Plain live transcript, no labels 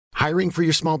Hiring for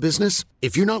your small business?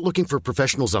 If you're not looking for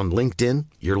professionals on LinkedIn,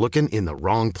 you're looking in the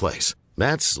wrong place.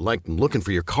 That's like looking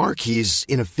for your car keys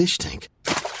in a fish tank.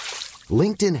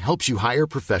 LinkedIn helps you hire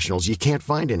professionals you can't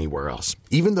find anywhere else,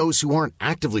 even those who aren't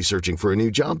actively searching for a new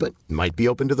job but might be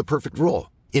open to the perfect role.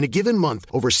 In a given month,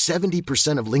 over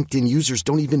 70% of LinkedIn users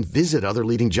don't even visit other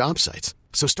leading job sites.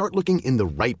 So start looking in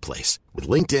the right place.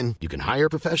 With LinkedIn, you can hire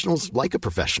professionals like a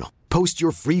professional. Post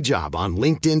your free job on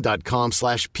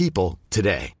linkedin.com/people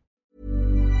today.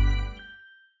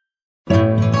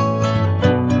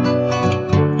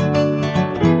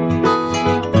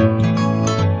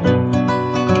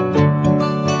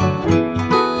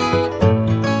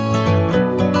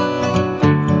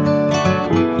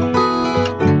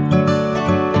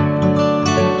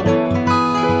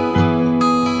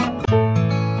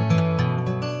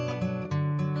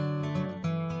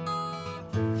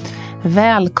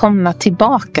 Välkomna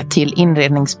tillbaka till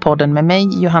Inredningspodden med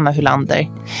mig, Johanna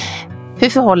Hylander. Hur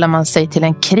förhåller man sig till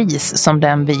en kris som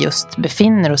den vi just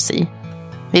befinner oss i?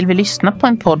 Vill vi lyssna på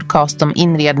en podcast om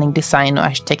inredning, design och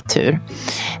arkitektur?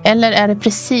 Eller är det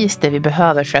precis det vi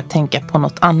behöver för att tänka på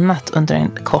något annat under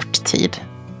en kort tid?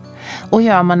 Och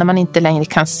gör man när man inte längre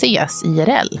kan ses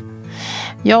IRL?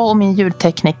 Jag och min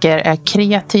ljudtekniker är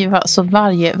kreativa, så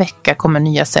varje vecka kommer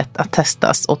nya sätt att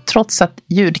testas, och trots att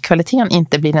ljudkvaliteten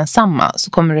inte blir densamma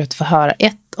så kommer du att få höra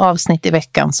ett avsnitt i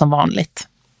veckan som vanligt.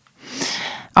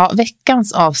 Ja,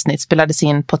 veckans avsnitt spelades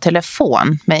in på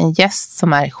telefon med en gäst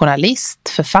som är journalist,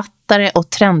 författare och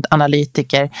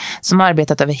trendanalytiker som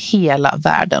arbetat över hela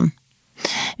världen.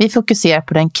 Vi fokuserar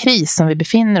på den kris som vi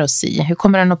befinner oss i, hur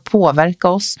kommer den att påverka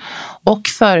oss, och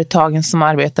företagen som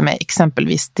arbetar med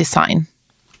exempelvis design.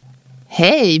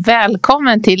 Hej,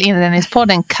 välkommen till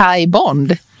Inredningspodden Kaj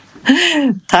Bond.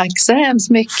 Tack så hemskt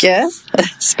mycket.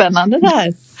 Spännande det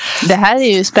här. Det här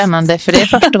är ju spännande, för det är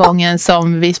första gången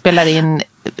som vi spelar in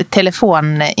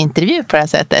telefonintervju på det här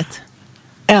sättet.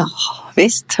 Ja,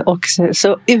 visst. Och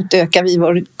så utökar vi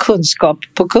vår kunskap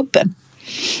på kuppen.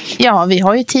 Ja, vi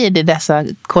har ju tid i dessa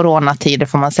coronatider,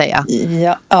 får man säga.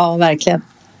 Ja, verkligen.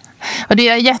 Och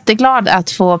jag är jätteglad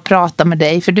att få prata med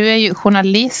dig, för du är ju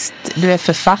journalist, du är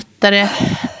författare,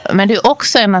 men du är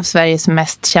också en av Sveriges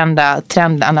mest kända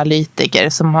trendanalytiker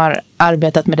som har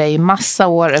arbetat med dig i massa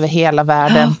år över hela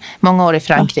världen, många år i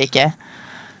Frankrike.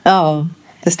 Ja,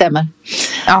 det stämmer.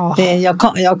 Ja.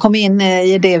 Jag kom in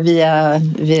i det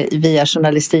via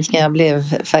journalistiken. Jag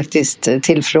blev faktiskt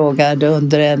tillfrågad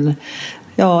under en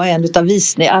utav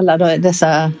visningar, alla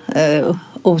dessa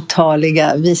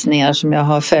otaliga visningar som jag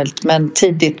har följt, men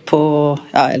tidigt på,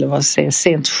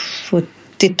 sent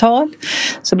 70-tal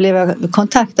så blev jag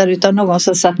kontaktad utav någon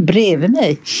som satt bredvid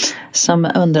mig som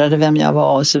undrade vem jag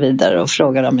var och så vidare, och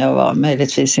frågade om jag var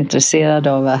möjligtvis intresserad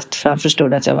av att, för han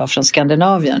förstod att jag var från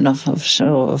Skandinavien, och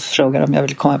frågade om jag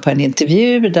ville komma på en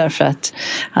intervju, därför att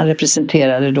han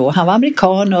var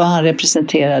amerikan och han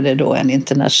representerade då en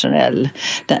internationell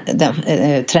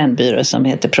trendbyrå som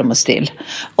heter Promostil,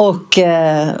 och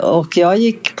jag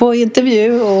gick på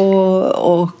intervju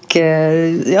och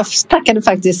jag tackade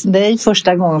faktiskt nej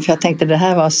första gången, för jag tänkte det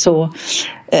här var så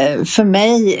för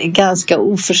mig ganska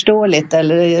oförståeligt,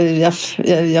 eller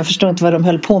jag förstod inte vad de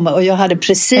höll på med, och jag hade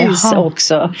precis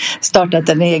också startat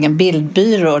en egen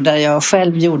bildbyrå där jag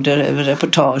själv gjorde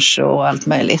reportage och allt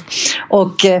möjligt,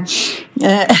 och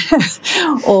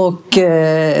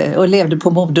levde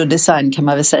på mode och design, kan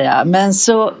man väl säga. Men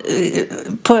så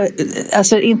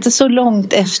inte så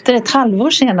långt efter, ett halvår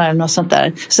senare något sånt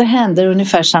där, så händer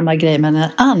ungefär samma grej med en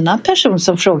annan person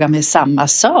som frågar mig samma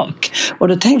sak, och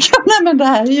då tänker jag, nej men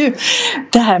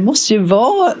det här måste ju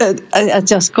vara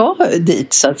att jag ska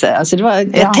dit, så att säga. Alltså det var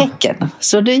ett tecken.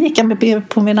 Så då gick jag med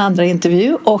på min andra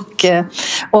intervju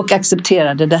och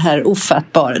accepterade det här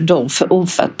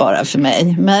ofattbara för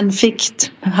mig. Men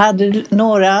hade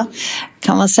några,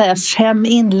 kan man säga, 5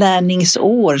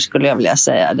 inlärningsår skulle jag vilja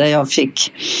säga, där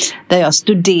jag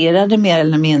studerade mer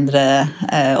eller mindre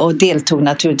och deltog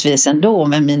naturligtvis ändå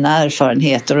med mina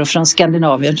erfarenheter och från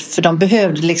Skandinavien, för de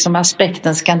behövde liksom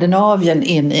aspekten Skandinavien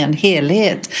in i en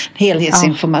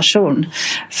helhetsinformation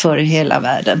för hela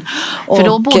världen. För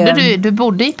då bodde du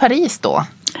bodde i Paris då?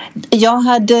 Jag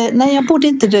bodde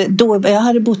inte då. Jag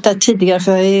hade bott där tidigare,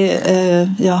 för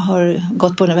jag har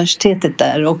gått på universitetet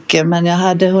där, men jag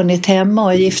hade hunnit hem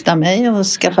och gifta mig och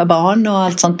skaffa barn och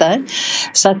allt sånt där.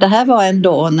 Så att det här var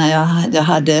ändå när jag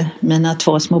hade mina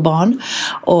 2 små barn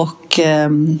och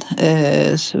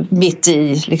mitt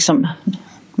i liksom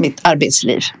mitt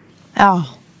arbetsliv. Ja.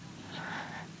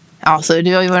 Ja, så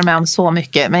du har ju varit med om så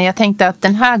mycket. Men jag tänkte att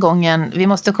den här gången, vi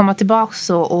måste komma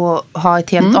tillbaka och ha ett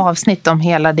helt avsnitt om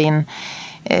hela din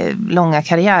långa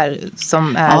karriär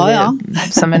som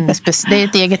är det är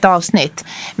ett eget avsnitt.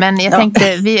 Men jag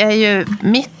tänkte, vi är ju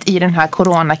mitt i den här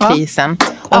coronakrisen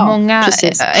och många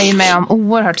är ju med om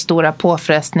oerhört stora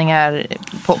påfrestningar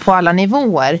på alla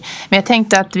nivåer. Men jag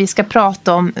tänkte att vi ska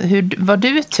prata om vad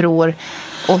du tror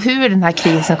och hur den här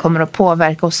krisen kommer att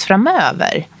påverka oss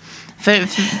framöver.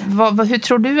 Hur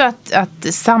tror du att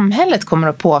samhället kommer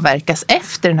att påverkas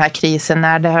efter den här krisen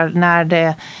när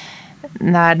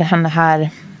den här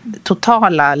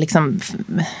totala liksom,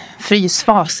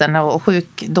 frysfasen och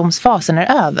sjukdomsfasen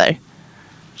är över?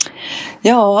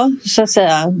 Ja, så att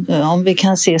säga, om vi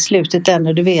kan se slutet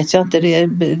ännu, det vet jag inte.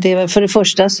 Det för det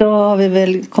första så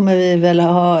kommer vi väl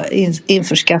ha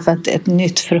införskaffat ett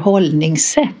nytt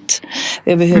förhållningssätt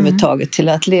överhuvudtaget till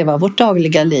att leva vårt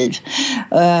dagliga liv.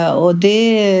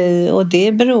 Och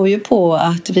det beror ju på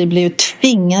att vi blir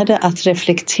tvingade att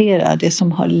reflektera det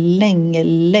som har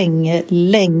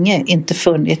länge inte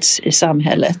funnits i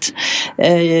samhället.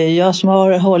 Jag som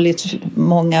har hållit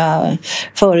många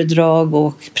föredrag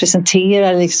och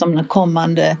presenterar liksom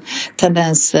kommande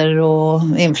tendenser och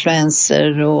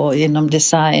influenser och inom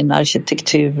design,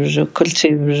 arkitektur och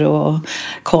kultur och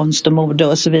konst och mode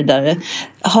och så vidare,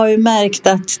 har ju märkt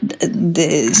att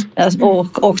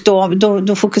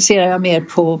då fokuserar jag mer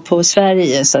på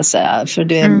Sverige så att säga, för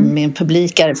det är min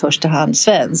publik är i första hand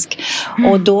svensk.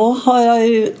 Och då har jag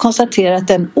ju konstaterat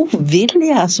den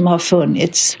ovilja som har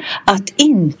funnits att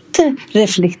inte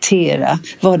reflektera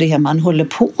vad det är man håller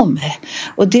på med.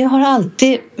 Och det har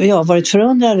alltid jag varit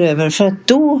förundrad över, för att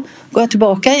då går jag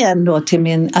tillbaka igen då till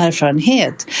min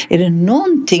erfarenhet. Är det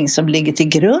någonting som ligger till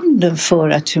grunden för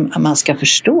att hur man ska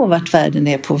förstå vart världen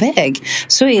är på väg,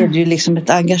 så är det ju liksom ett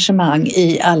engagemang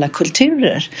i alla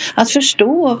kulturer. Att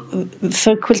förstå,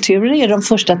 för kulturer är de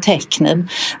första tecknen,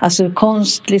 alltså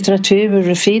konst,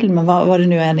 litteratur, film, vad det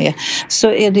nu än är,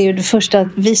 så är det ju det första,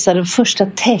 visa de första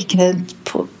tecknen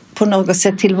på något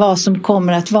sätt till vad som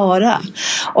kommer att vara.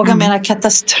 Och jag menar,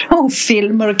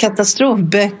 katastroffilmer och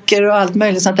katastrofböcker och allt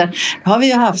möjligt sånt där, det har vi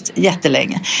ju haft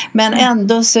jättelänge. Men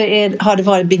ändå så har det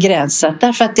varit begränsat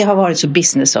därför att det har varit så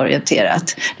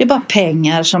businessorienterat. Det är bara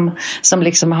pengar som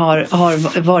liksom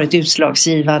har varit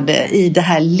utslagsgivande i det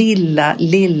här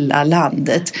lilla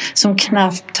landet som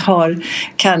knappt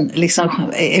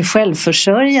är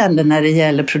självförsörjande när det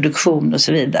gäller produktion och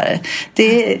så vidare.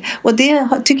 Det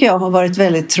tycker jag har varit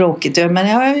väldigt tråkigt. Men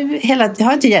jag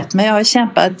har inte gett mig. Jag har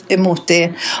kämpat emot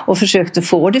det och försökt att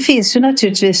få. Och det finns ju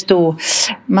naturligtvis då,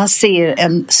 man ser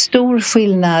en stor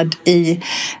skillnad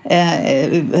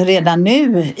redan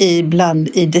nu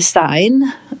i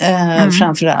design.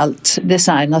 Framförallt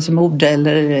design, alltså mode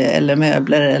eller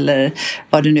möbler eller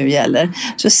vad det nu gäller.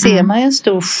 Så ser man en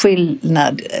stor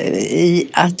skillnad i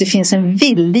att det finns en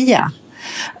vilja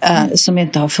som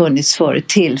inte har funnits förut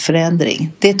till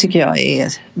förändring. Det tycker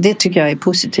jag är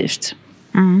positivt.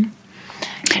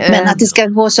 Men att det ska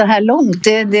gå så här långt,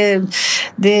 det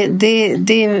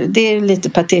är lite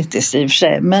patetiskt i och för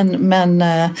sig. Men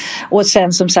och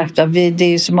sen som sagt, det är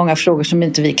ju så många frågor som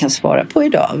inte vi kan svara på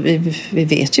idag. Vi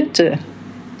vet ju inte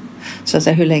så att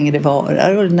säga hur länge det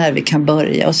varar och när vi kan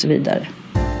börja och så vidare.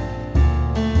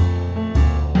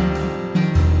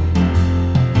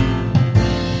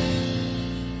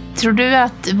 Tror du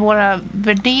att våra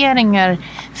värderingar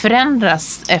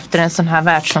förändras efter en sån här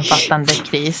världsomfattande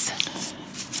kris?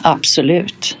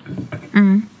 Absolut.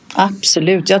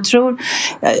 Absolut. Jag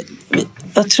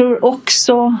tror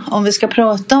också, om vi ska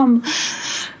prata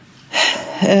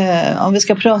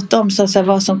om så att säga,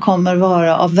 vad som kommer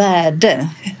vara av värde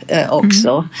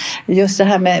också. Just det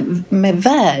här med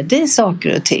värde i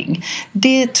saker och ting.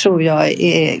 Det tror jag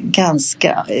är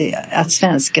ganska att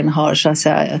svensken har så att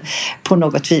säga på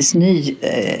något vis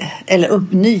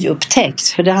nyupptäckt,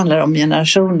 för det handlar om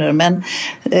generationer.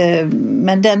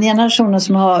 Men den generationen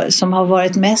som har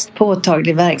varit mest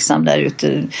påtaglig verksam där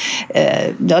ute,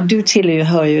 du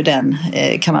hör ju den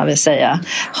kan man väl säga,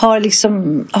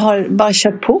 har bara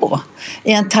kört på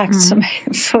i en takt som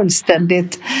är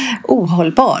fullständigt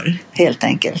ohållbar helt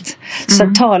enkelt. Så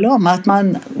att tala om att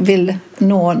man vill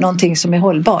nå någonting som är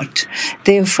hållbart,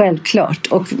 det är självklart.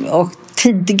 Och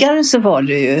tidigare så var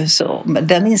det ju så,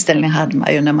 den inställningen hade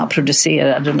man ju när man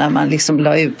producerade och när man liksom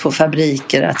la ut på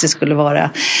fabriker att det skulle vara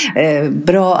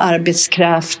bra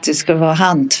arbetskraft, det ska vara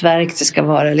hantverk, det ska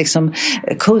vara liksom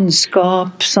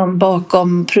kunskap som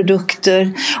bakom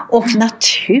produkter, och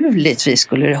naturligtvis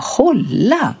skulle det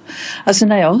hålla. Alltså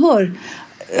när jag hör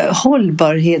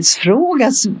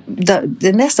hållbarhetsfråga, det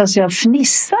är nästan så jag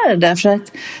fnissar, därför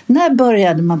att när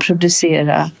började man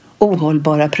producera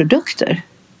ohållbara produkter?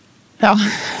 Ja.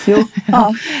 Jo.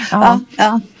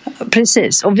 Ja.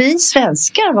 Precis, och vi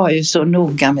svenskar var ju så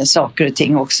noga med saker och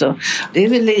ting också. Det är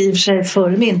väl i och för sig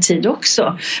före min tid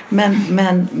också.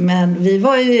 Men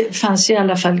vi fanns ju i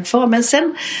alla fall kvar. Men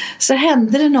sen så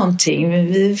hände det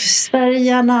någonting.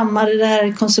 Sverige anammade det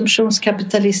här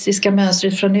konsumtionskapitalistiska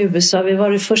mönstret från USA. Vi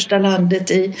var det första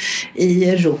landet i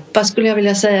Europa, skulle jag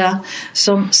vilja säga,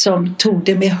 som tog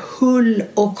det med hull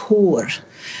och hår.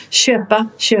 Köpa.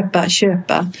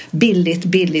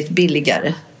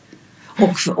 Billigare.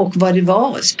 Och vad det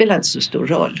var spelade inte så stor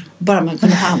roll. Bara man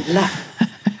kunde handla.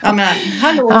 Jag menar,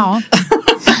 hallå! Ja.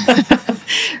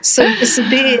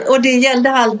 Och det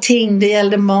gällde allting. Det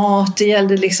gällde mat, det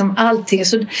gällde liksom allting.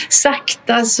 Så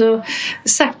sakta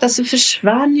så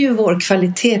försvann ju vår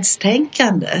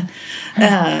kvalitetstänkande.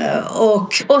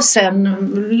 Och sen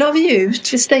la vi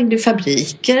ut. Vi stängde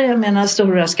fabriker. Jag menar,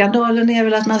 stora skandalen är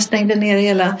väl att man stängde ner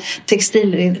hela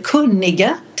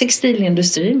kunniga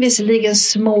textilindustrin. Visserligen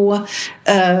små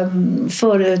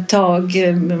företag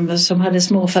som hade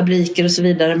små fabriker och så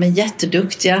vidare, men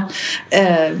jätteduktiga.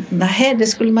 Nej, det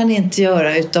skulle man inte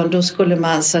göra, utan då skulle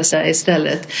man så att säga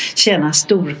istället tjäna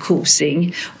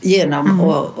storkosing genom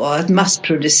att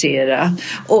massproducera.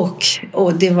 Och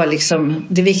det var liksom,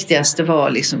 det viktigaste var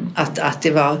liksom att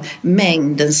det var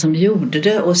mängden som gjorde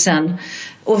det, och sen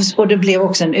och det blev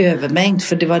också en övermängd,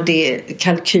 för det var det,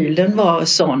 kalkylen var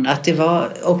sån att det var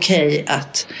okej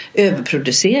att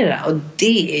överproducera, och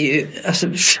det är ju alltså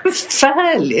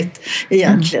förfärligt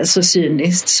egentligen, så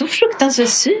cyniskt, så fruktansvärt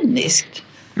cyniskt.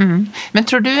 Men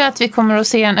tror du att vi kommer att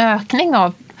se en ökning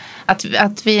av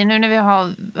att vi nu när vi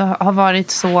har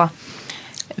varit så,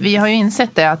 vi har ju insett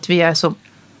det, att vi är så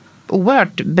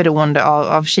oerhört beroende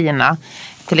av Kina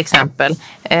till exempel.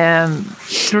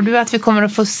 Tror du att vi kommer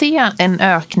att få se en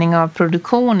ökning av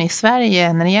produktion i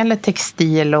Sverige när det gäller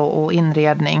textil och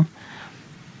inredning?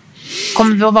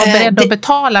 Kommer vi att vara beredda att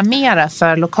betala mera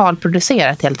för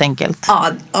lokalproducerat helt enkelt?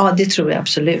 Ja, det tror jag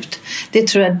absolut. Det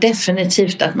tror jag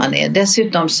definitivt att man är.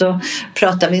 Dessutom så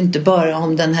pratar vi inte bara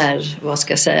om den här, vad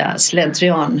ska jag säga,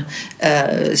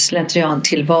 slentrian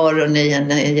tillvaron i en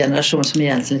generation som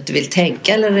egentligen inte vill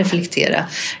tänka eller reflektera.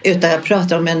 Utan jag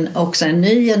pratar om också en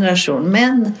ny generation.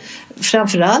 Men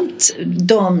framförallt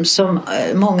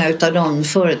många av de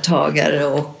företagare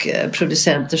och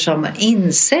producenter som har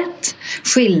insett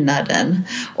skillnaden,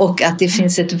 och att det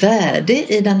finns ett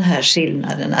värde i den här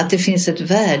skillnaden, att det finns ett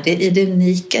värde i det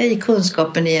unika i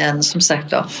kunskapen igen, som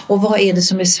sagt då. Och vad är det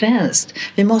som är svenskt?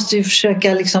 Vi måste ju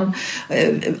försöka liksom,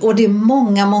 och det är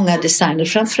många designer,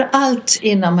 framförallt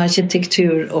inom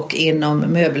arkitektur och inom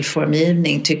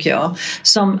möbelformgivning tycker jag,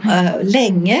 som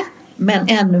länge men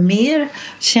ännu mer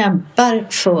kämpar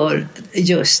för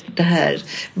just det här.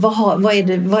 Vad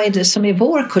är det som är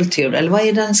vår kultur? Eller vad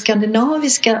är den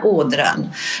skandinaviska ådran?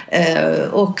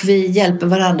 Och vi hjälper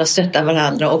varandra, stöttar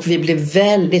varandra, och vi blir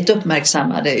väldigt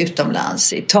uppmärksammade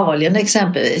utomlands. Italien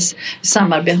exempelvis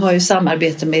har ju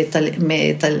samarbete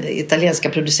med italienska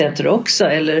producenter också,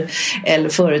 eller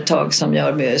företag som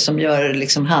gör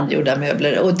liksom handgjorda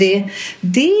möbler. Och det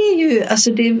är ju,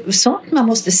 alltså det är sånt man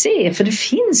måste se, för det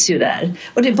finns ju där.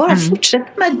 Och det är bara att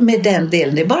fortsätta med den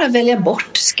delen. Det är bara att välja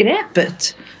bort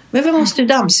skräpet. Men vi måste ju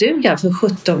dammsuga för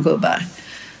 17 gubbar.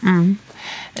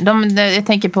 Jag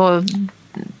tänker på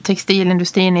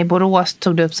textilindustrin i Borås,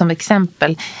 tog du upp som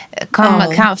exempel.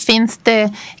 Finns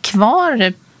det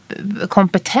kvar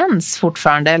kompetens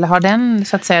fortfarande, eller har den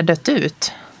så att säga dött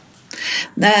ut?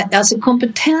 Nej, alltså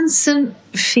kompetensen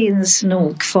finns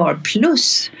nog kvar,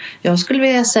 plus jag skulle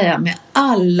vilja säga med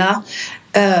alla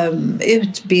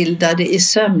utbildade i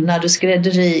sömnad och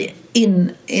skrädderi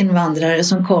invandrare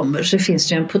som kommer, så finns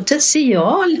det ju en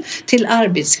potential till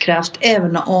arbetskraft,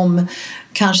 även om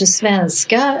kanske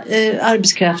svenska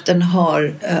arbetskraften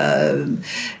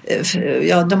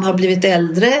de har blivit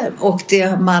äldre, och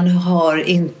man har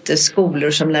inte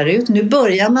skolor som lär ut. Nu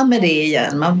börjar man med det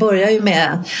igen. Man börjar ju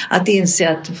med att inse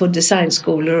att på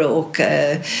designskolor och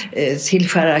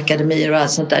tillskärarakademier och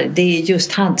allt sånt där, det är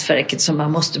just hantverket som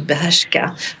man måste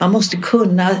behärska. Man måste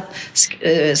kunna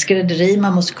skrädderi,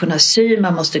 man måste kunna sy,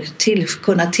 man måste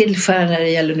kunna tillskära när det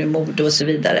gäller nu mode och så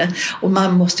vidare. Och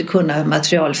man måste kunna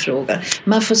materialfrågor.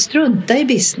 Man får strunta i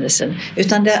businessen,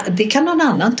 utan det kan någon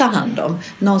annan ta hand om.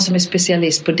 Någon som är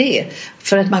specialist på det.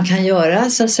 För att man kan göra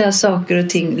så att säga saker och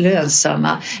ting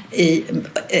lönsamma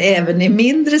även i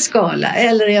mindre skala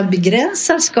eller i en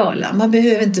begränsad skala. Man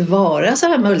behöver inte vara så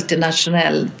här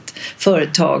multinationellt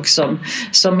företag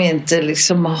som inte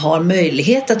liksom har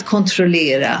möjlighet att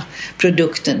kontrollera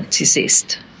produkten till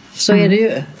sist. Så är det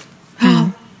ju.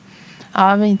 Ja,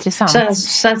 Ja, det är intressant.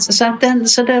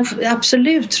 Så den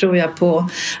absolut tror jag på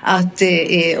att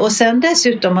det är. Och sen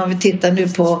dessutom om vi tittar nu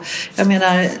på, jag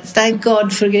menar, thank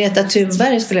God för Greta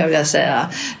Thunberg skulle jag vilja säga.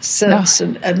 Så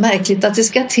märkligt att det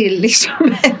ska till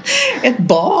liksom ett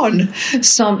barn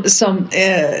som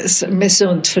med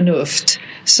sunt förnuft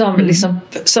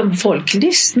som folk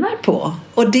lyssnar på.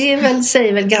 Och det är väl,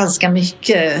 säger väl ganska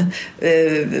mycket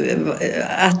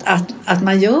att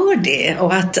man gör det,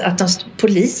 och att de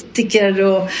politiker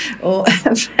och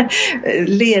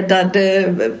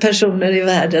ledande personer i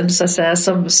världen så att säga,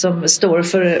 som står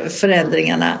för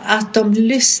förändringarna, att de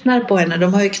lyssnar på henne.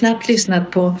 De har ju knappt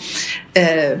lyssnat på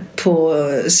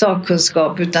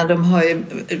sakkunskap, utan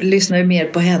lyssnar ju mer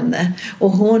på henne.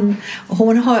 Och hon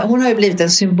har ju blivit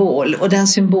en symbol, och den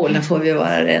symbolen får vi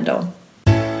vara rädda om.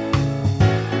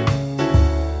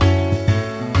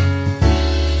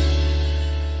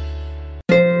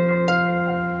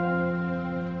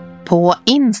 På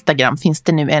Instagram finns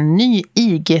det nu en ny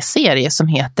IG-serie som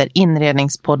heter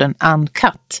Inredningspodden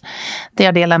Uncut. Där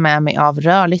jag delar med mig av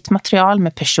rörligt material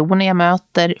med personer jag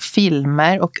möter,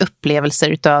 filmer och upplevelser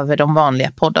utöver de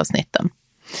vanliga poddavsnitten.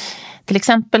 Till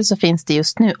exempel så finns det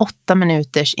just nu 8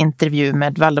 minuters intervju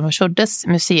med Valdemarsuddes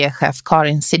museichef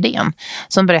Karin Sidén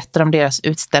som berättar om deras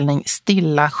utställning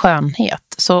Stilla skönhet.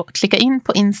 Så klicka in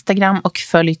på Instagram och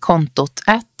följ kontot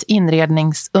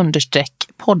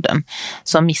 @inrednings_podden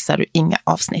så missar du inga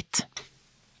avsnitt.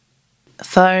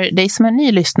 För dig som är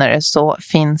ny lyssnare så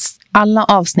finns alla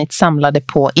avsnitt samlade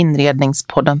på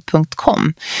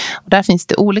inredningspodden.com. Och där finns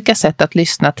det olika sätt att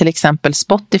lyssna, till exempel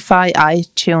Spotify,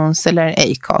 iTunes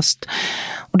eller Acast.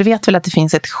 Och du vet väl att det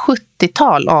finns ett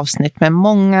 70-tal avsnitt med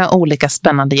många olika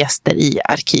spännande gäster i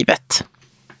arkivet.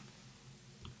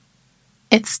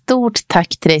 Ett stort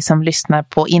tack till dig som lyssnar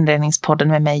på Inredningspodden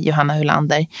med mig, Johanna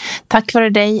Hylander. Tack vare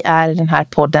dig är den här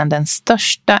podden den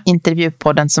största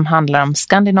intervjupodden som handlar om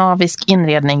skandinavisk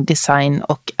inredning, design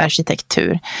och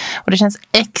arkitektur. Och det känns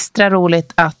extra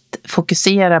roligt att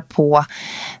fokusera på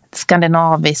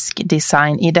skandinavisk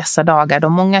design i dessa dagar då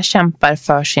många kämpar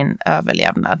för sin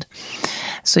överlevnad.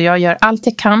 Så jag gör allt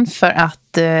jag kan för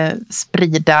att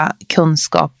sprida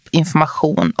kunskap,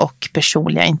 information och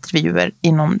personliga intervjuer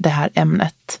inom det här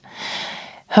ämnet.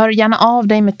 Hör gärna av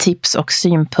dig med tips och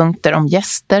synpunkter om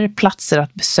gäster, platser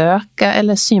att besöka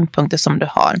eller synpunkter som du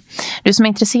har. Du som är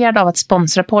intresserad av att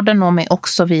sponsra podden når mig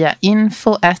också via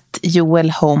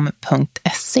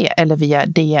info@joelhome.se eller via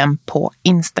DM på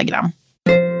Instagram.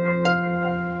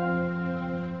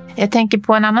 Jag tänker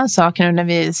på en annan sak nu när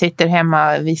vi sitter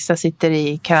hemma. Vissa sitter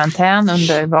i karantän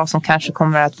under vad som kanske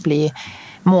kommer att bli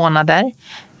månader.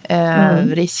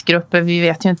 Riskgrupper, vi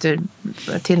vet ju inte,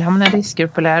 tillhör man en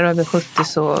riskgrupp eller är över 70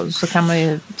 så kan man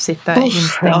ju sitta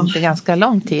instängd ganska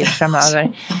lång tid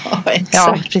framöver.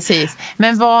 Ja, precis.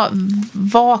 Men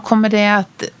vad kommer det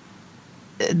att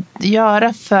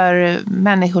göra för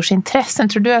människors intressen?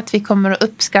 Tror du att vi kommer att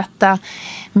uppskatta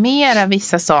mera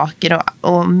vissa saker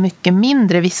och mycket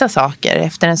mindre vissa saker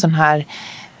efter en sån här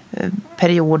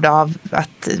period av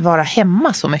att vara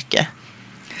hemma så mycket?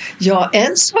 Ja,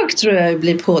 en sak tror jag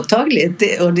blir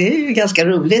påtagligt, och det är ju ganska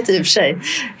roligt i och för sig.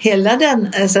 Hela den,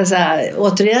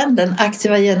 återigen, den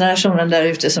aktiva generationen där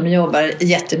ute som jobbar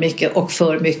jättemycket och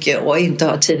för mycket och inte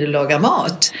har tid att laga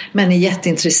mat, men är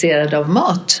jätteintresserade av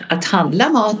mat, att handla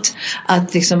mat,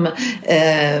 att liksom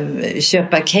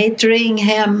köpa catering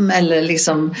hem eller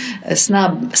liksom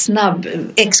snabb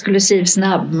exklusiv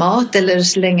snabbmat eller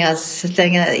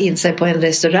slänga in sig på en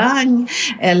restaurang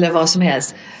eller vad som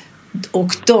helst.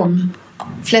 Och de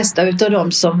flesta utav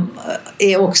dem som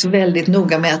är också väldigt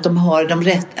noga med att de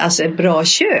har ett bra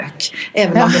kök,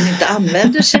 även om de inte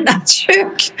använder sina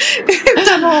kök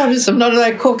utan har det som någon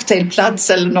där cocktailplats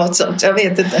eller något sånt, jag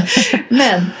vet inte.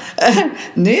 Men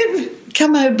nu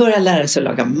kan man ju börja lära sig att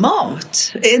laga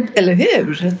mat, eller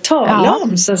hur? Tala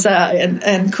om så att säga,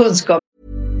 en kunskap.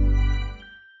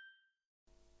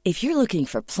 If you're looking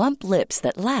for plump lips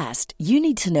that last, you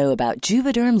need to know about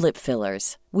Juvederm lip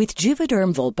fillers. With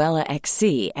Juvederm Volbella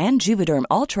XC and Juvederm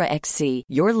Ultra XC,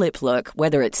 your lip look,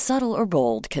 whether it's subtle or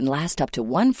bold, can last up to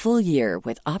 1 full year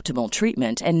with optimal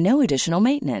treatment and no additional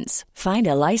maintenance. Find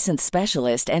a licensed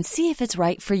specialist and see if it's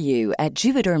right for you at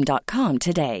Juvederm.com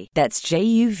today. That's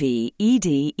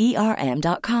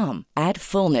JUVEDERM.com. Add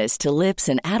fullness to lips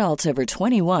in adults over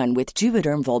 21 with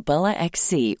Juvederm Volbella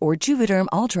XC or Juvederm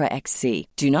Ultra XC.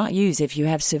 Do not use if you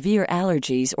have severe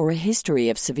allergies or a history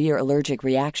of severe allergic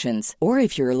reactions, or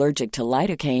if you're you're allergic to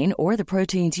lidocaine or the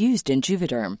proteins used in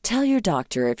Juvederm. Tell your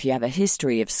doctor if you have a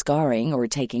history of scarring or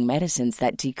taking medicines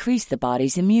that decrease the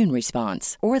body's immune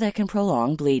response or that can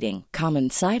prolong bleeding. Common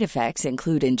side effects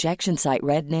include injection site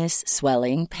redness,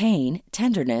 swelling, pain,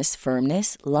 tenderness,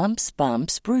 firmness, lumps,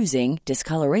 bumps, bruising,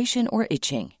 discoloration, or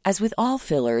itching. As with all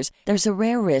fillers, there's a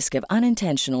rare risk of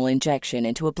unintentional injection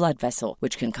into a blood vessel,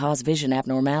 which can cause vision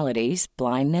abnormalities,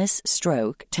 blindness,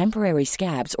 stroke, temporary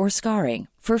scabs, or scarring.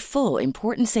 For full,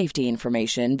 important safety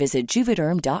information, visit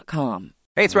Juvederm.com.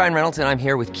 Hey, it's Ryan Reynolds, and I'm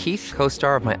here with Keith,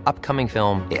 co-star of my upcoming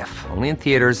film, If, only in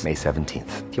theaters May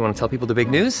 17th. Do you want to tell people the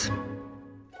big news?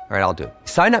 All right, I'll do it.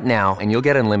 Sign up now and you'll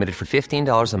get unlimited for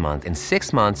 $15 a month and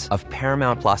 6 months of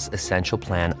Paramount Plus Essential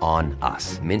Plan on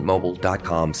us.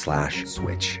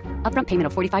 MintMobile.com/switch. Upfront payment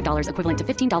of $45 equivalent to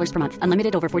 $15 per month.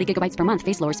 Unlimited over 40 gigabytes per month.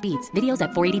 Face lower speeds. Videos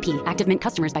at 480p. Active Mint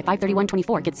customers by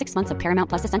 531.24 get 6 months of Paramount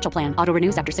Plus Essential Plan. Auto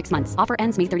renews after 6 months. Offer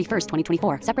ends May 31st,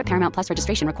 2024. Separate Paramount Plus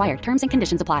registration required. Terms and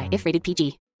conditions apply if rated PG.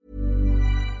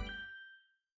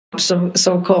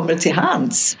 Som kommer till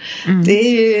hands. Det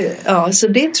är ju, ja, så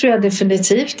det tror jag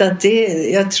definitivt att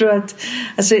jag tror att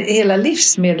alltså hela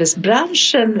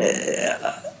livsmedelsbranschen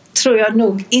tror jag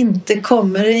nog inte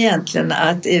kommer egentligen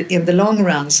att in the long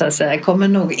run så att säga, kommer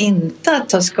nog inte att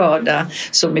ta skada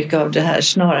så mycket av det här,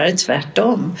 snarare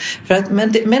tvärtom. För att,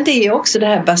 men det är också det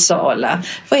här basala.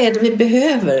 Vad är det vi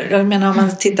behöver? Jag menar om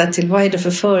man tittar till vad är det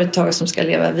för företag som ska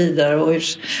leva vidare och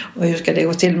hur ska det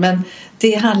gå till? Men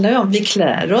det handlar ju om vi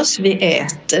klär oss, vi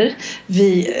äter,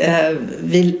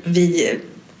 vi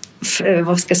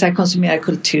vad ska jag säga, konsumerar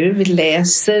kultur, vi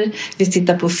läser, vi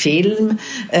tittar på film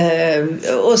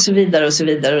och så vidare och så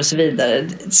vidare och så vidare.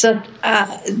 Så att,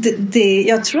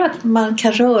 jag tror att man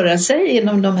kan röra sig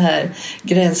inom de här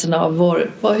gränserna av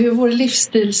hur vår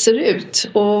livsstil ser ut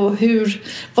och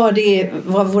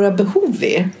vad våra behov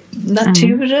är.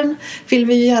 Naturen vill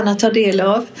vi gärna ta del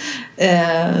av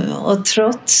och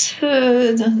trots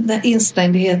den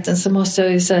instängdheten så måste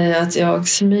jag ju säga att jag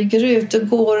smyger ut och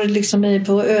går liksom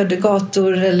på öde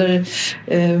gator eller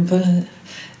på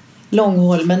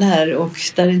Långholmen här och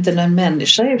där inte är någon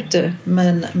människa ute,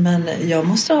 men jag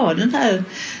måste ha den här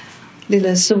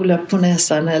lilla sola på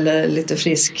näsan eller lite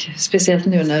frisk, speciellt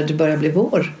nu när det börjar bli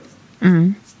vår.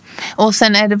 Och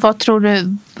sen vad tror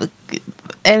du,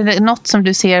 är det något som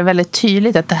du ser väldigt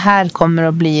tydligt att det här kommer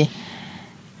att bli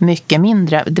mycket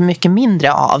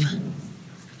mindre av?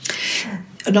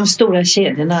 De stora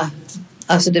kedjorna,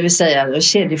 alltså det vill säga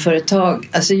kedjeföretag,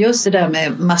 alltså just det där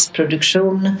med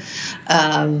massproduktion,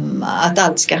 att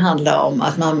allt ska handla om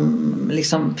att man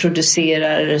liksom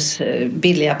producerar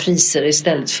billiga priser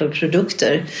istället för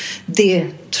produkter. Det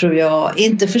tror jag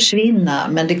inte försvinna,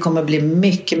 men det kommer bli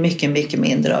mycket, mycket, mycket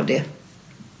mindre av det.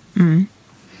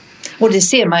 Och det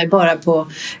ser man ju bara på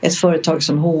ett företag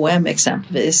som H&M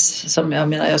exempelvis. Som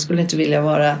jag skulle inte vilja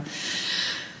vara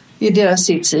i deras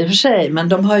sits i och för sig. Men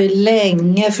de har ju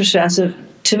länge alltså,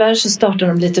 tyvärr så startar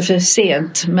de lite för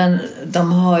sent. Men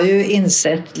de har ju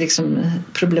insett liksom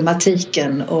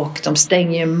problematiken och de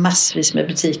stänger ju massvis med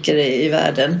butiker i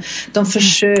världen. De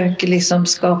försöker liksom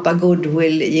skapa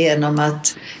goodwill genom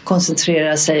att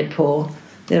koncentrera sig på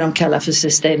det de kallar för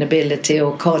sustainability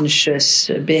och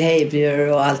conscious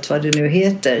behavior och allt vad det nu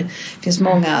heter. Det finns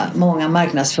många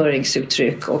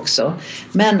marknadsföringsuttryck också.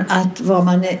 Men att vad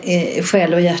man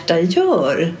själ och hjärta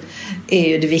gör är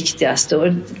ju det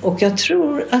viktigaste. Och jag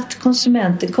tror att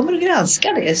konsumenten kommer att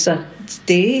granska det. Så att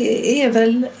det är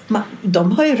väl,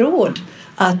 de har ju råd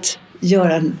att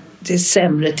göra det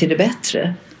sämre till det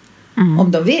bättre.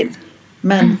 Om de vill.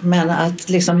 Men att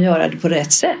liksom göra det på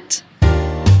rätt sätt.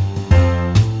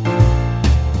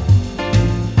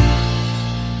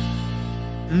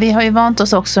 Vi har ju vant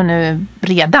oss också nu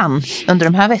redan under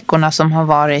de här veckorna som har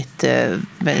varit,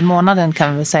 månaden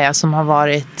kan vi väl säga, som har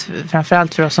varit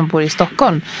framförallt för oss som bor i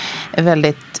Stockholm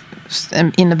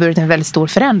inneburit en väldigt stor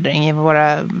förändring i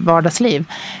våra vardagsliv.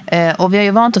 Och vi har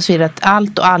ju vant oss vid att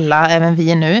allt och alla, även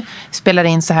vi nu, spelar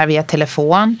in så här via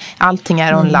telefon. Allting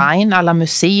är online, alla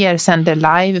museer sänder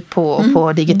live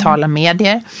på digitala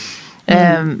medier.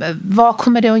 Vad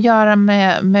kommer det att göra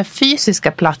med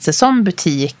fysiska platser som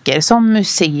butiker, som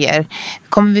museer?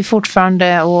 Kommer vi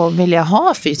fortfarande att vilja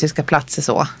ha fysiska platser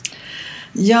så?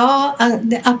 Ja,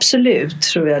 absolut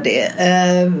tror jag det.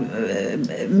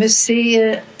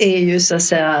 Museer är ju så att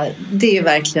säga, det är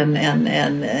verkligen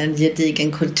en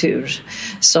gedigen kultur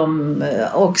som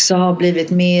också har blivit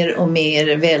mer och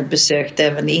mer välbesökt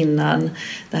även innan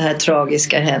det här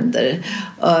tragiska händer.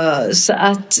 Så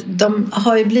att de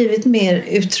har ju blivit mer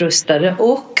utrustade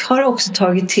och har också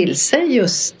tagit till sig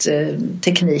just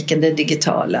tekniken, det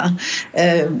digitala.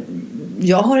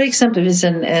 jag har exempelvis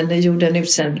gjorde en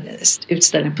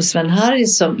utställning på Sven Harry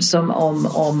som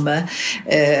om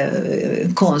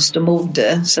konst och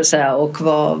mode så att säga, och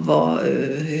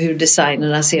hur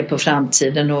designerna ser på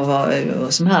framtiden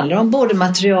och som handlar om både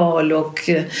material och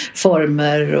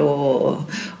former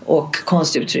och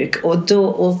konstuttryck.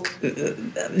 Och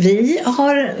vi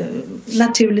har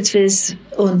naturligtvis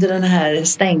under den här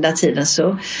stängda tiden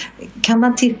så kan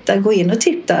man gå in och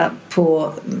titta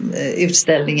på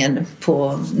utställningen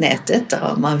på nätet.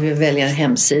 Man vill välja en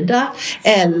hemsida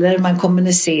eller man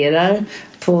kommunicerar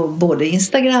på både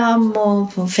Instagram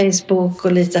och på Facebook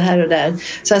och lite här och där.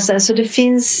 Så det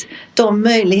finns de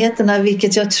möjligheterna,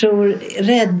 vilket jag tror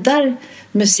räddar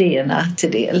museerna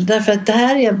till del. Därför att det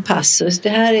här är en passus, det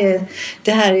här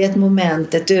är ett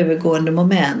moment, ett övergående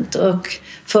moment, och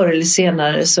förr eller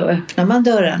senare så öppnar man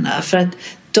dörrarna, för att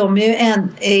de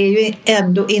är ju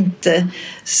ändå inte,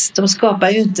 de skapar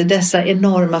ju inte dessa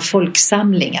enorma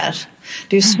folksamlingar.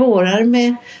 Det är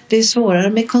svårare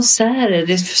med konserter,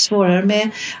 det är svårare med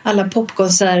alla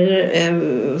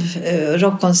popkonserter,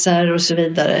 rockkonserter och så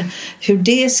vidare. Hur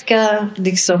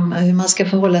man ska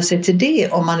förhålla sig till det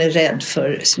om man är rädd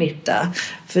för smitta.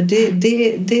 För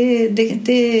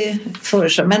det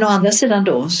föreslår. Men å andra sidan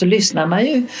då så lyssnar man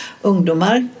ju,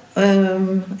 ungdomar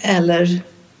eller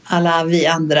alla vi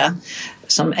andra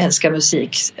som älskar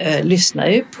musik lyssnar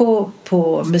ju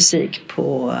på musik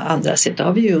på andra sätt. Det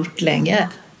har vi gjort länge.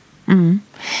 Mm.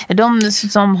 De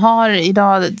som har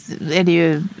idag är det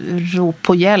ju rop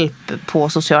på hjälp på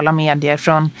sociala medier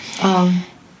från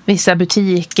vissa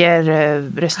butiker,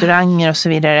 restauranger och så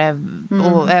vidare.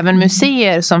 Och även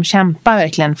museer som kämpar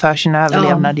verkligen för sin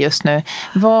överlevnad just nu.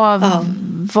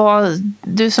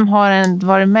 Du som har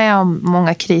varit med om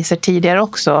många kriser tidigare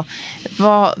också.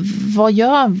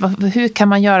 Hur kan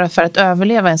man göra för att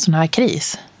överleva en sån här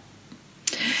kris?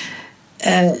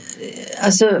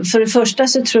 Alltså för det första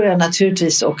så tror jag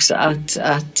naturligtvis också att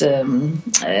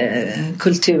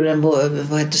kulturen,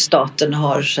 staten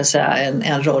har så att säga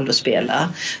en roll att spela.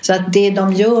 Så att det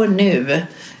de gör nu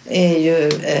är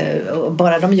ju,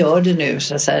 bara de gör det nu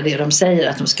så att säga, det de säger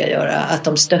att de ska göra, att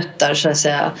de stöttar så att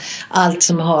säga allt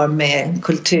som har med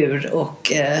kultur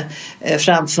och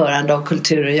framförande av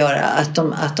kultur att göra, att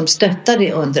de stöttar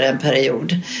det under en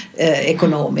period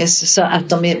ekonomiskt, så att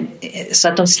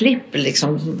de slipper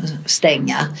liksom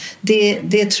stänga.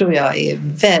 Det tror jag är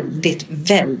väldigt,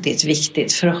 väldigt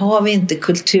viktigt, för har vi inte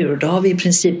kultur då har vi i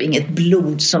princip inget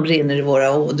blod som rinner i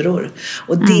våra ådror,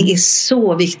 och det är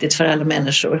så viktigt för alla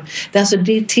människor.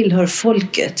 Det tillhör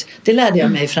folket. Det lärde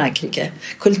jag mig i Frankrike.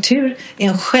 Kultur är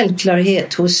en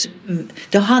självklarhet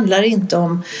det handlar inte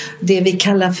om det vi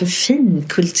kallar för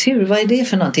finkultur. Vad är det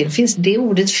för någonting? Det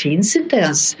ordet finns inte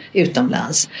ens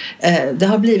utomlands. Det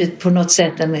har blivit på något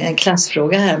sätt en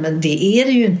klassfråga här, men det är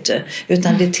det ju inte.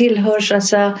 Utan det tillhör så att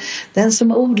säga den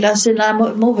som odlar sina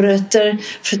morötter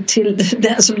till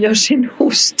den som gör sin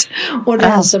host och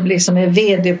den som liksom är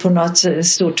vd på något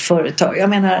stort företag. Jag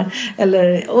menar,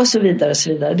 och så vidare och så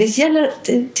vidare. Det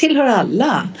tillhör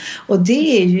alla. Och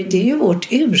det är ju vårt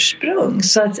ursprung.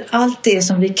 Så att allt det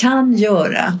som vi kan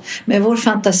göra med vår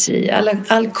fantasi,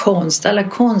 all konst, alla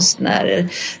konstnärer,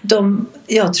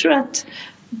 jag tror att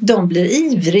de blir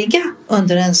ivriga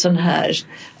under en sån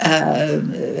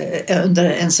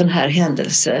här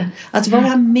händelse. Att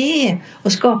vara med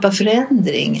och skapa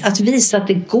förändring. Att visa att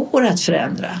det går att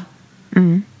förändra.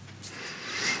 Mm.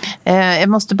 Jag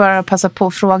måste bara passa på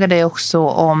att fråga dig också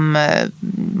om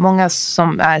många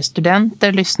som är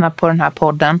studenter lyssnar på den här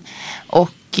podden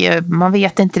och man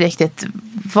vet inte riktigt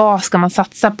vad ska man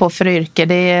satsa på för yrke.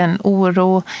 Det är en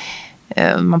oro.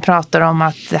 Man pratar om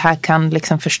att det här kan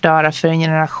liksom förstöra för en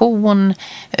generation.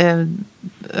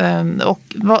 Och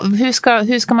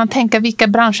hur ska man tänka? Vilka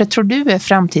branscher tror du är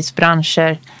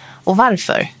framtidsbranscher och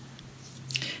varför?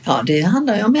 Ja, det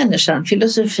handlar ju om människan,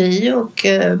 filosofi och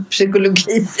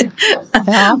psykologi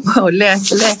och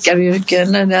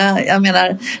läkaryrken. Jag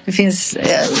menar, det finns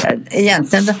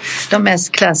egentligen de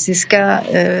mest klassiska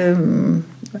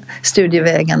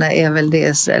studievägarna är väl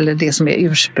det som är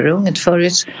ursprunget.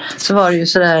 Förut så var det ju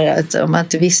sådär att om man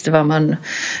inte visste vad man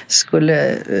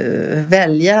skulle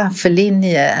välja för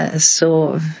linje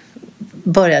så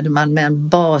började man med en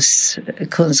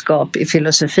baskunskap i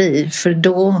filosofi, för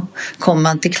då kommer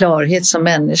man till klarhet som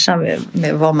människa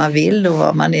med vad man vill och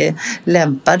vad man är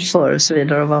lämpad för och så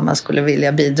vidare och vad man skulle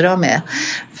vilja bidra med.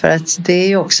 För att det är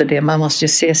ju också det, man måste ju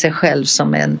se sig själv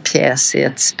som en pjäs i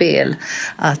ett spel,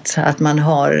 att man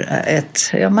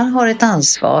har ett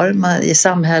ansvar i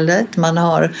samhället,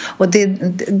 och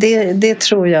det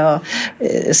tror jag,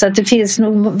 så att det finns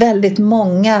nog väldigt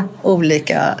många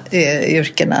olika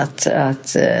yrken att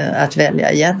att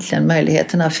välja egentligen.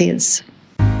 Möjligheterna finns.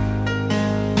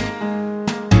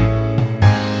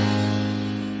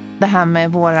 Det här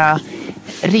med våra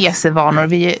resevanor,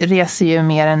 vi reser ju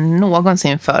mer än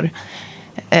någonsin förr.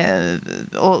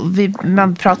 Och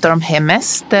man pratar om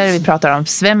hemester, vi pratar om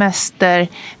svemester,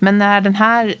 men när den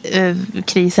här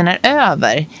krisen är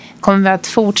över, kommer vi att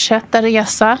fortsätta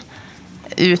resa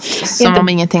ut som om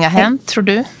ingenting har hänt, tror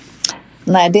du?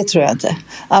 Nej, det tror jag inte.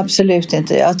 Absolut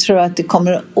inte. Jag tror att det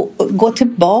kommer att gå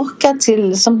tillbaka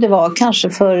till som det var kanske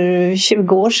för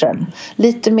 20 år sedan.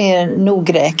 Lite mer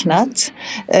nogräknat.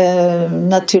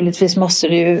 Naturligtvis måste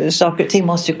det ju, saker och ting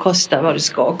måste ju kosta vad det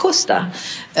ska kosta.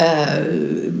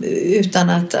 Utan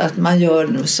att man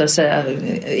gör, så att säga,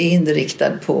 är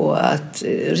inriktad på att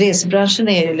resebranschen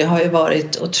har ju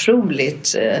varit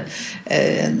otroligt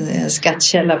en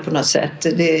skattkälla på något sätt.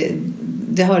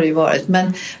 Det har det ju varit.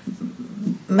 Men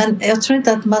jag tror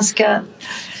inte att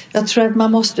jag tror att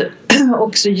man måste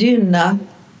också gynna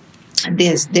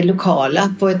det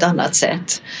lokala på ett annat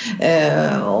sätt.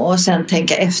 Och sen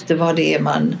tänka efter vad det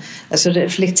är alltså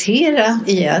reflektera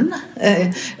igen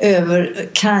över,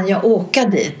 kan jag åka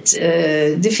dit?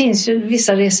 Det finns ju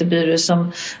vissa resebyråer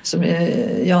som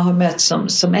jag har mött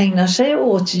som ägnar sig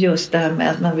åt just det här med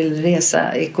att man vill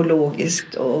resa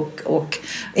ekologiskt och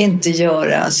inte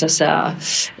göra, så att säga,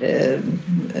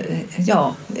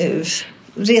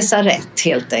 resa rätt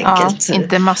helt enkelt. Ja,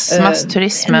 inte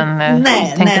massturismen.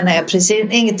 Nej, precis.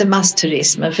 Inte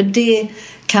massturismen, för det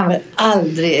kan väl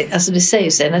aldrig, alltså det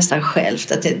säger sig nästan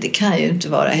självt att det kan ju inte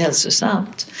vara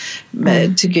hälsosamt,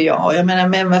 tycker jag. Jag menar,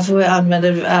 men man får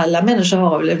använda, alla människor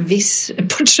har väl en viss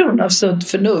portion av sunt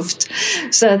förnuft.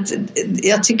 Så att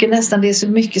jag tycker nästan det är så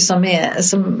mycket som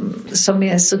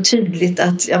är så tydligt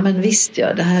att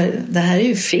det här är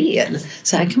ju fel.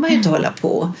 Så här kan man ju inte hålla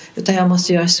på, utan jag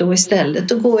måste göra så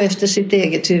istället och gå efter sitt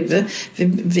eget huvud.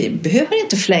 Vi behöver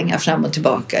inte flänga fram och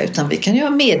tillbaka, utan vi kan göra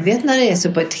medvetna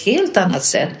resor på ett helt annat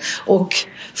sätt och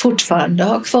fortfarande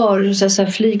ha kvar, så att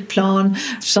säga, flygplan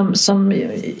som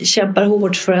kämpar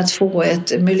hårt för att få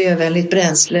ett miljövänligt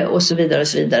bränsle och så vidare och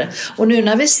så vidare. Och nu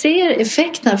när vi ser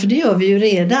effekterna, för det gör vi ju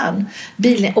redan,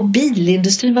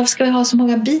 bilindustrin, varför ska vi ha så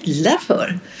många bilar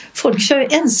för? Folk kör ju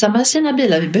ensamma sina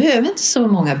bilar, vi behöver inte så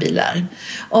många bilar.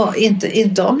 Och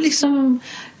inte om liksom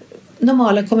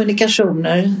normala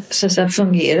kommunikationer, så att säga,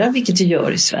 fungerar, vilket det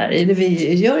gör i Sverige. Det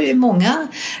vi gör ju i många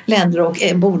länder och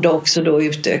borde också då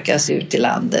utökas ut i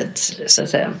landet, så att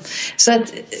säga. Så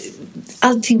att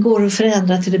allting går att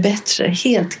förändra till det bättre,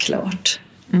 helt klart.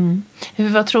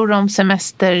 Vad tror du om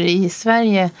semester i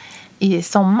Sverige i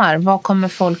sommar? Vad kommer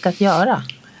folk att göra?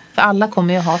 För alla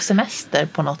kommer ju ha semester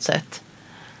på något sätt.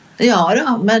 Ja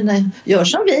då, men gör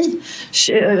som vi.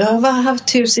 Jag har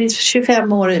haft hus i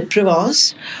 25 år i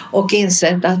Provence och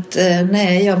insett att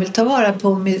nej, jag vill ta vara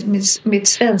på mitt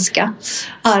svenska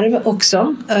arv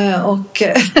också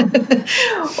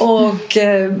och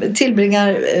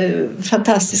tillbringar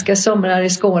fantastiska somrar i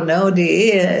Skåne, och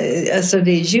det är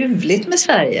ljuvligt med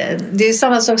Sverige. Det är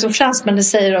samma sak som fransmännen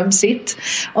säger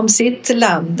om sitt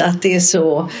land, att det är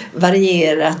så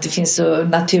varierat, det finns så,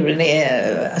 naturen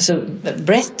är alltså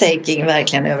breathtaking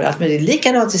verkligen överallt, men det är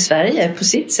likadant i Sverige på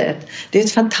sitt sätt. Det är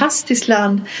ett fantastiskt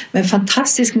land med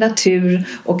fantastisk natur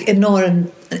och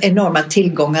enorma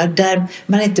tillgångar där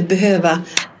man inte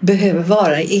behöver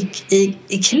vara i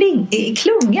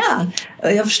klunga.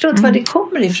 Jag förstår inte var det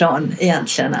kommer ifrån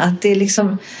egentligen, att det är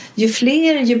liksom ju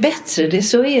fler ju bättre,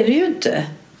 så är det ju inte.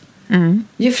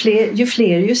 Ju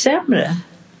fler ju sämre.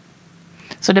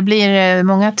 Så det blir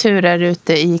många turer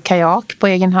ute i kajak på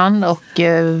egen hand och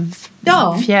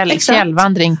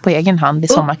fjällvandring på egen hand i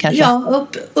sommar kanske? Ja,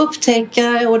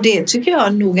 upptäcka, och det tycker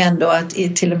jag nog ändå att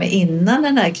till och med innan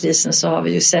den här krisen så har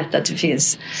vi ju sett att det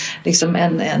finns liksom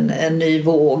en ny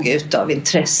våg utav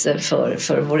intresse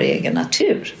för vår egen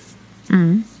natur.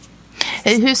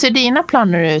 Hur ser dina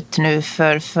planer ut nu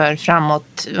för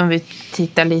framåt, om vi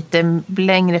tittar lite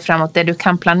längre framåt, det du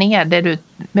kan planera, det du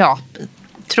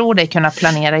tror dig kunna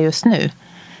planera just nu?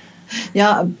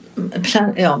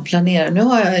 Planera. Nu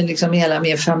har jag liksom hela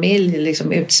min familj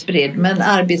liksom utspridd, men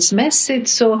arbetsmässigt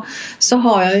så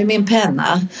har jag ju min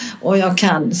penna, och jag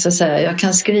kan, så att säga, jag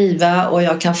kan skriva och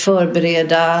jag kan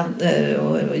förbereda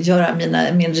och göra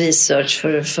min research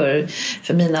för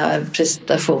mina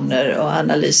presentationer och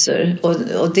analyser,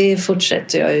 och det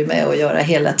fortsätter jag ju med att göra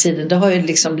hela tiden. Det har ju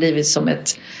liksom blivit som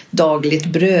ett dagligt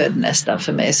bröd nästan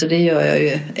för mig, så det gör jag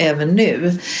ju även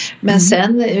nu. Men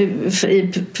sen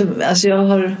Alltså jag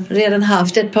har redan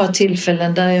haft ett par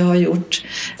tillfällen där jag har gjort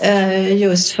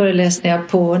just föreläsningar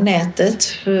på nätet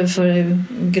för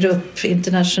grupp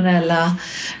internationella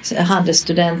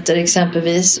handelsstudenter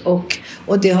exempelvis. Och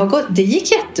det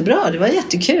gick jättebra, det var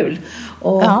jättekul.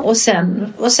 Och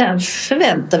sen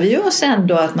förväntar vi oss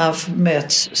ändå att man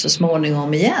möts så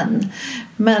småningom igen.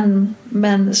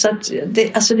 Men så att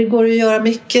det går att göra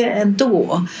mycket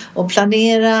ändå och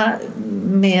planera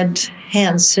med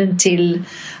hänsyn till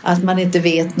att man inte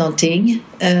vet någonting.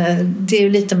 Det är ju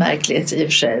lite märkligt i och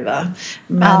för sig, va?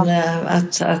 Men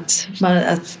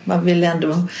att man vill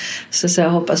ändå så att säga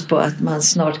hoppas på att man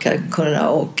snart kan kunna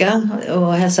åka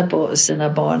och hälsa på sina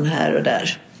barn här och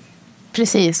där.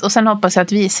 Precis, och sen hoppas jag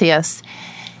att vi ses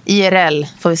IRL,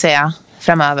 får vi säga,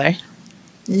 framöver.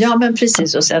 Ja, men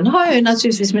precis. Och sen har jag ju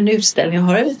naturligtvis min utställning. Jag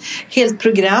har ett helt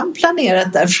program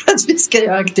planerat där för att vi ska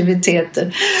göra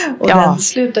aktiviteter. Och den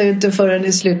slutar ju inte förrän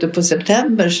i slutet på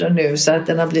september så att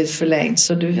den har blivit förlängd.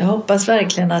 Så jag hoppas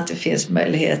verkligen att det finns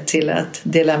möjlighet till att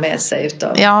dela med sig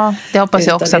utav. Ja, det hoppas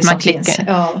jag också att man klickar.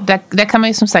 Ja. Där kan man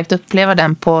ju som sagt uppleva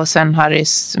den på Sven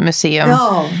Harrys museum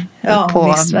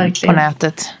på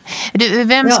nätet.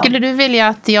 Vem skulle du vilja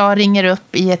att jag ringer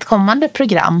upp i ett kommande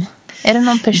program? Är det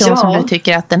någon person som du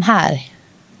tycker att den här?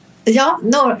 Ja,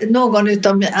 någon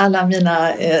utav alla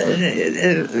mina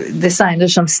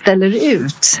designers som ställer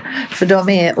ut. För de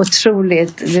är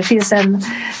otroligt. Det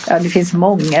finns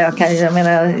många.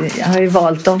 Jag har ju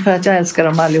valt dem för att jag älskar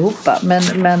dem allihopa. Men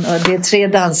det är 3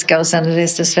 danska och sen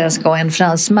resten svenska och en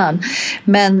fransman.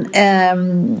 Men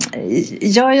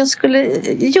jag skulle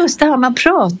just det här man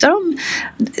pratar om.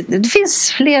 Det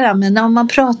finns flera, men om man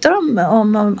pratar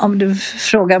om du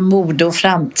frågar mode och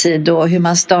framtid och hur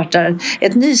man startar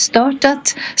ett nystartat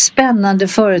spännande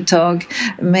företag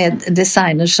med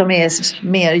designers som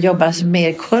jobbar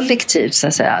mer kollektivt så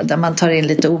att säga, där man tar in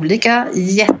lite olika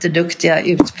jätteduktiga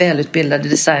välutbildade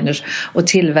designers och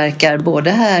tillverkar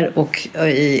både här och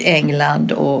i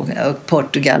England och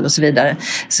Portugal och så vidare,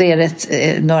 så är det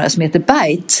några som heter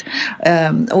Byte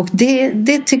och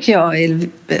det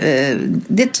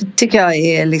tycker jag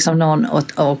är liksom någon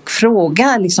att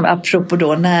fråga liksom, apropå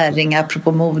då näring,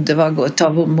 apropå mode, vad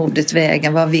tar modet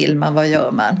vägen, vad vill man, vad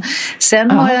gör man?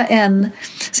 Sen har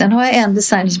jag en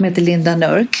designer som heter Linda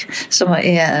Nörk som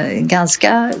är ganska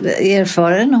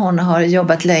erfaren. Hon har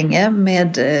jobbat länge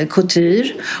med couture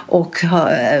och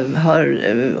har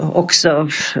också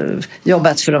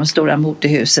jobbat för de stora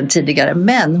modehusen tidigare,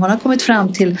 men hon har kommit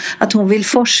fram till att hon vill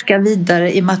forska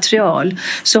vidare i material,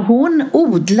 så hon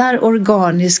odlar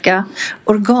organiska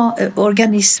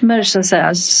organismer så att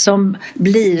säga, som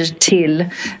blir till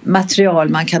material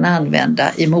man kan använda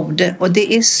i mode, och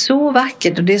det är så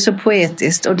vackert och det är så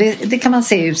poetiskt och det kan man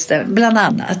se i utställningen bland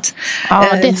annat. Ja,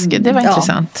 det var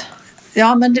intressant.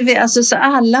 Ja, men så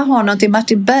alla har någonting.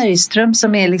 Martin Bergström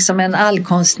som är liksom en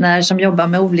allkonstnär som jobbar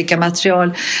med olika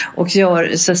material och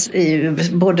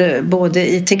gör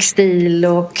både i textil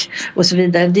och så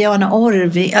vidare. Diana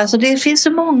Orvi, alltså det finns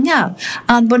så många.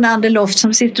 Ann Bonander Loft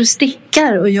som sitter och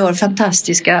stickar och gör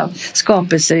fantastiska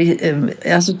skapelser.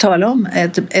 Alltså tala om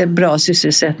ett bra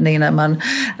sysselsättning när man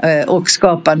och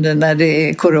skapande när det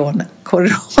är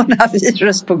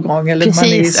coronavirus på gång eller precis,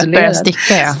 man är isolerad. Precis, att börja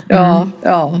sticka.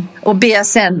 Ja. Och Bea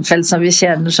Sennfeldt som vi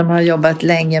känner som har jobbat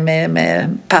länge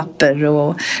med papper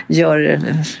och gör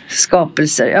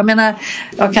skapelser. Jag menar,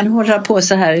 jag kan hålla på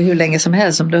så här hur länge som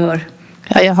helst som du hör.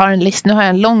 Ja, jag har en lista. Nu har jag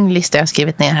en lång lista jag har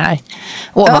skrivit ner här.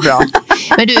 Vad bra.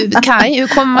 Men du, Kaj, hur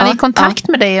kommer man i kontakt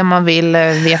med dig om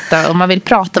man vill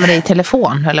prata med dig i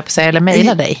telefon eller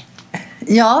mejla dig?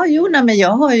 Ja, men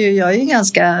jag är ju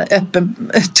ganska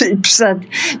öppen typ, så att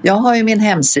jag har ju min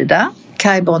hemsida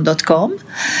kajbond.com.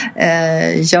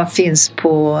 Jag finns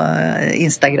på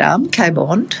Instagram,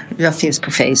 Kajbond. Jag finns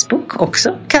på Facebook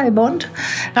också, Kajbond.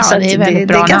 Ja, så det är väldigt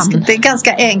bra namn. Det är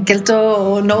ganska enkelt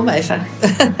att nå mig för.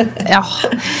 Ja,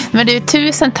 men du,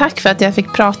 tusen tack för att jag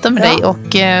fick prata med dig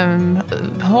och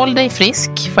håll dig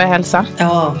frisk, får jag hälsa.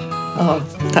 Ja,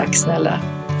 tack snälla.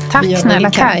 Tack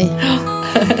snälla Kaj.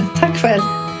 Tack själv.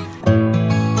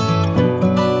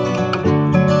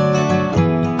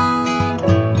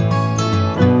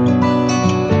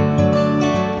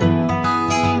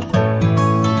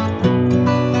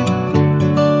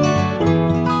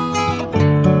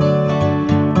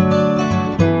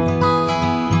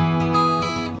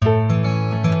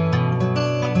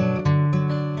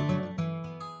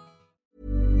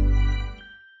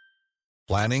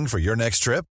 Planning for your next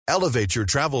trip? Elevate your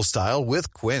travel style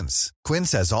with Quince.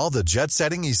 Quince has all the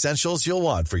jet-setting essentials you'll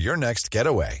want for your next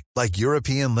getaway, like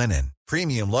European linen,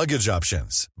 premium luggage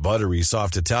options, buttery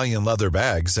soft Italian leather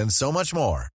bags, and so much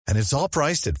more. And it's all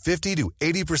priced at 50 to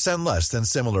 80% less than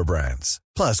similar brands.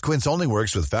 Plus, Quince only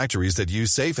works with factories that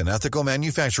use safe and ethical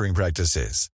manufacturing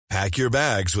practices. Pack your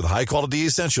bags with high-quality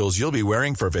essentials you'll be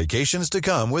wearing for vacations to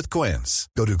come with Quince.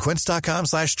 Go to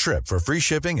quince.com/trip for free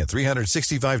shipping and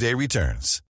 365-day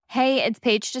returns. Hey, it's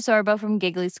Paige DeSorbo from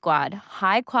Giggly Squad.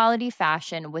 High quality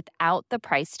fashion without the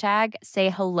price tag. Say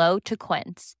hello to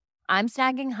Quince. I'm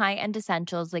snagging high-end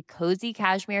essentials like cozy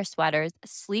cashmere sweaters,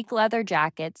 sleek leather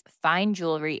jackets, fine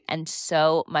jewelry, and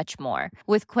so much more.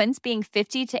 With Quince being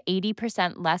 50 to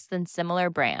 80% less than similar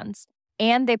brands.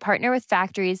 And they partner with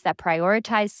factories that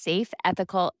prioritize safe,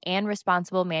 ethical, and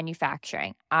responsible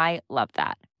manufacturing. I love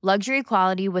that. Luxury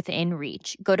quality within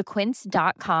reach. Go to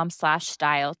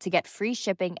quince.com/style to get free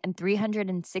shipping and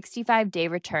 365-day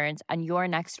returns on your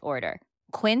next order.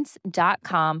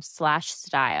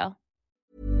 Quince.com/style.